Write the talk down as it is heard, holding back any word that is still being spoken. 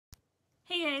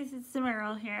Hey guys, it's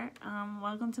Meryl here.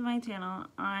 Welcome to my channel.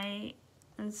 I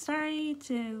am sorry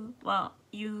to,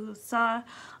 you saw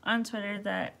on Twitter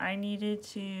that I needed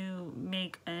to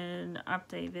make an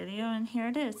update video, and here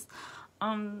it is.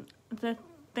 The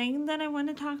thing that I want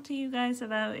to talk to you guys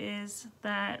about is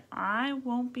that I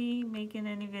won't be making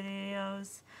any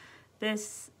videos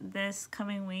this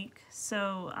coming week,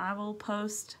 so I will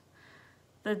post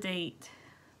the date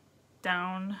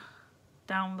down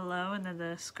below in the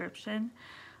description.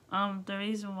 The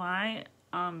reason why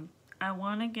I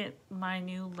want to get my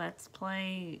new Let's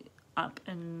Play up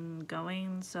and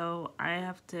going, so I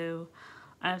have to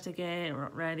get it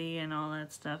ready and all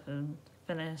that stuff and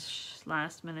finish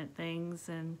last minute things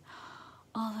and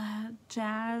all that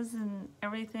jazz and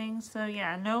everything. So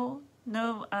yeah, no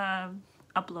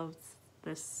uploads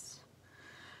this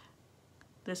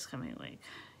coming week.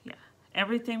 Yeah,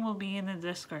 everything will be in the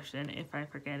description if I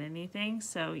forget anything.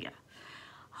 So yeah,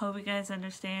 hope you guys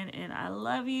understand, and I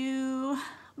love you.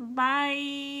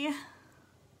 Bye.